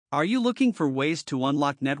Are you looking for ways to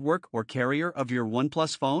unlock network or carrier of your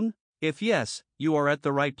OnePlus phone? If yes, you are at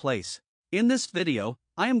the right place. In this video,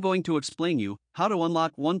 I am going to explain you how to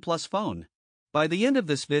unlock OnePlus phone. By the end of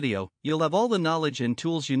this video, you'll have all the knowledge and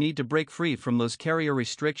tools you need to break free from those carrier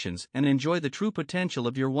restrictions and enjoy the true potential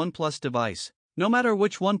of your OnePlus device. No matter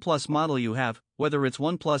which OnePlus model you have, whether it's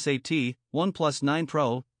OnePlus 8T, OnePlus 9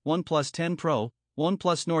 Pro, OnePlus 10 Pro,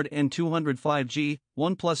 OnePlus Nord N200 5G,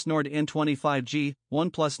 OnePlus Nord N25G,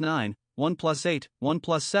 OnePlus 9, OnePlus 8,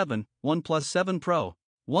 OnePlus 7, OnePlus 7 Pro,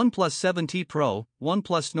 OnePlus 7T Pro,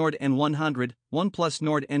 OnePlus Nord N100, OnePlus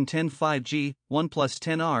Nord N10 5G, OnePlus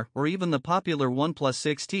 10R, or even the popular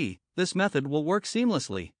OnePlus 6T, this method will work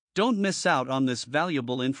seamlessly. Don't miss out on this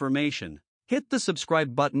valuable information. Hit the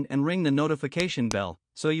subscribe button and ring the notification bell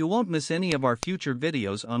so you won't miss any of our future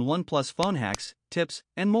videos on OnePlus phone hacks, tips,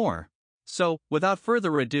 and more. So, without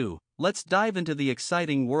further ado, let's dive into the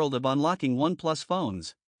exciting world of unlocking OnePlus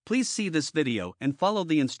phones. Please see this video and follow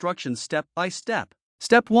the instructions step by step.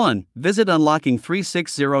 Step 1. Visit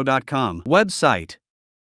unlocking360.com website.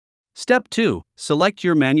 Step 2. Select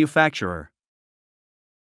your manufacturer.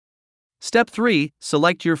 Step 3.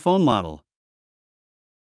 Select your phone model.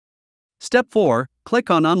 Step 4. Click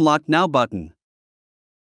on Unlock Now button.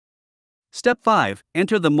 Step 5.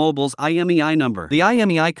 Enter the mobile's IMEI number. The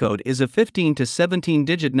IMEI code is a 15 to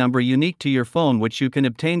 17-digit number unique to your phone, which you can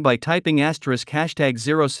obtain by typing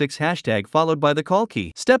 *#06# followed by the call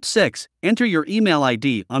key. Step 6. Enter your email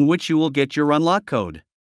ID on which you will get your unlock code.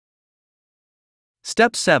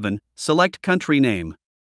 Step 7. Select country name.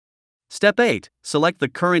 Step 8. Select the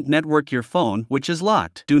current network your phone which is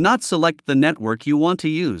locked. Do not select the network you want to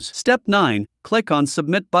use. Step 9. Click on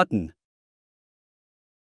Submit button.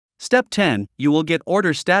 Step 10. You will get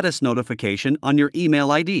order status notification on your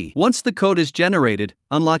email ID. Once the code is generated,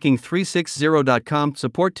 unlocking360.com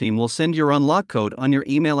support team will send your unlock code on your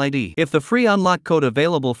email ID. If the free unlock code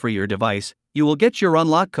available for your device, you will get your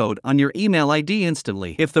unlock code on your email ID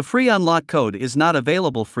instantly. If the free unlock code is not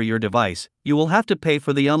available for your device, you will have to pay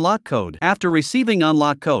for the unlock code. After receiving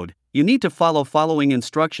unlock code, you need to follow following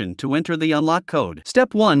instruction to enter the unlock code.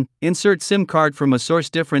 Step 1. Insert SIM card from a source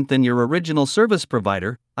different than your original service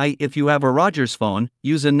provider, i.e. if you have a Rogers phone,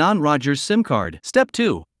 use a non-Rogers SIM card. Step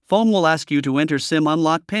 2. Phone will ask you to enter SIM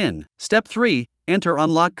unlock PIN. Step 3. Enter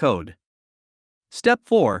unlock code. Step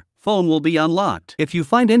 4. Phone will be unlocked. If you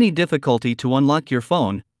find any difficulty to unlock your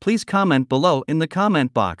phone, please comment below in the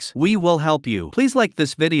comment box. We will help you. Please like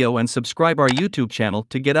this video and subscribe our YouTube channel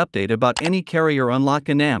to get update about any carrier unlock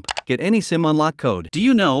and amp. Get any SIM unlock code. Do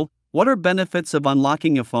you know what are benefits of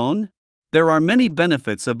unlocking a phone? There are many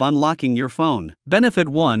benefits of unlocking your phone. Benefit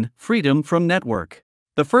 1. Freedom from network.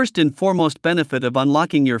 The first and foremost benefit of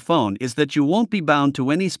unlocking your phone is that you won't be bound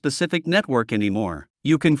to any specific network anymore.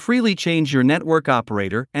 You can freely change your network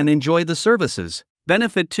operator and enjoy the services.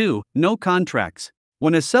 Benefit 2. No contracts.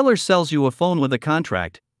 When a seller sells you a phone with a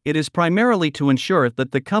contract, it is primarily to ensure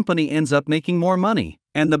that the company ends up making more money.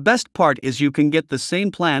 And the best part is you can get the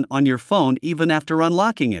same plan on your phone even after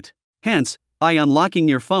unlocking it. Hence, by unlocking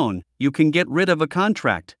your phone, you can get rid of a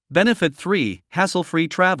contract. Benefit 3. Hassle-free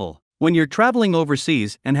travel. When you're traveling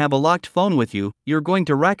overseas and have a locked phone with you, you're going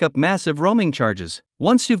to rack up massive roaming charges.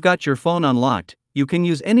 Once you've got your phone unlocked, you can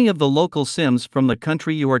use any of the local SIMs from the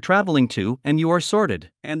country you are traveling to and you are sorted.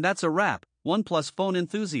 And that's a wrap, OnePlus phone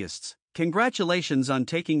enthusiasts. Congratulations on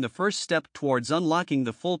taking the first step towards unlocking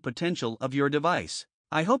the full potential of your device.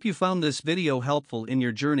 I hope you found this video helpful in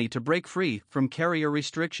your journey to break free from carrier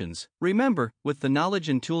restrictions. Remember, with the knowledge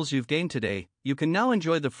and tools you've gained today, you can now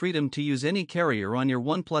enjoy the freedom to use any carrier on your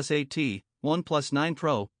OnePlus 8T, OnePlus 9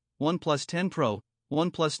 Pro, OnePlus 10 Pro,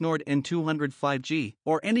 OnePlus Nord N200 5G,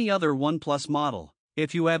 or any other OnePlus model.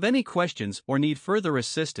 If you have any questions or need further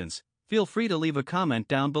assistance, feel free to leave a comment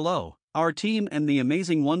down below. Our team and the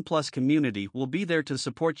amazing OnePlus community will be there to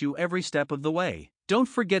support you every step of the way. Don't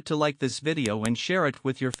forget to like this video and share it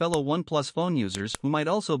with your fellow OnePlus phone users who might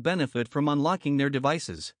also benefit from unlocking their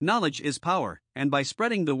devices. Knowledge is power, and by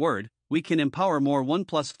spreading the word, we can empower more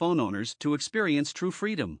OnePlus phone owners to experience true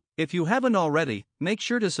freedom. If you haven't already, make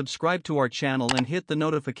sure to subscribe to our channel and hit the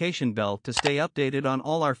notification bell to stay updated on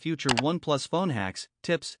all our future OnePlus phone hacks,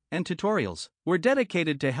 tips, and tutorials. We're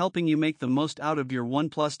dedicated to helping you make the most out of your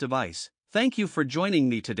OnePlus device. Thank you for joining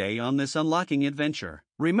me today on this unlocking adventure.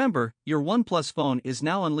 Remember, your OnePlus phone is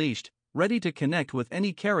now unleashed, ready to connect with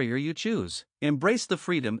any carrier you choose. Embrace the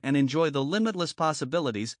freedom and enjoy the limitless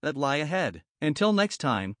possibilities that lie ahead. Until next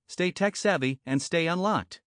time, stay tech savvy and stay unlocked.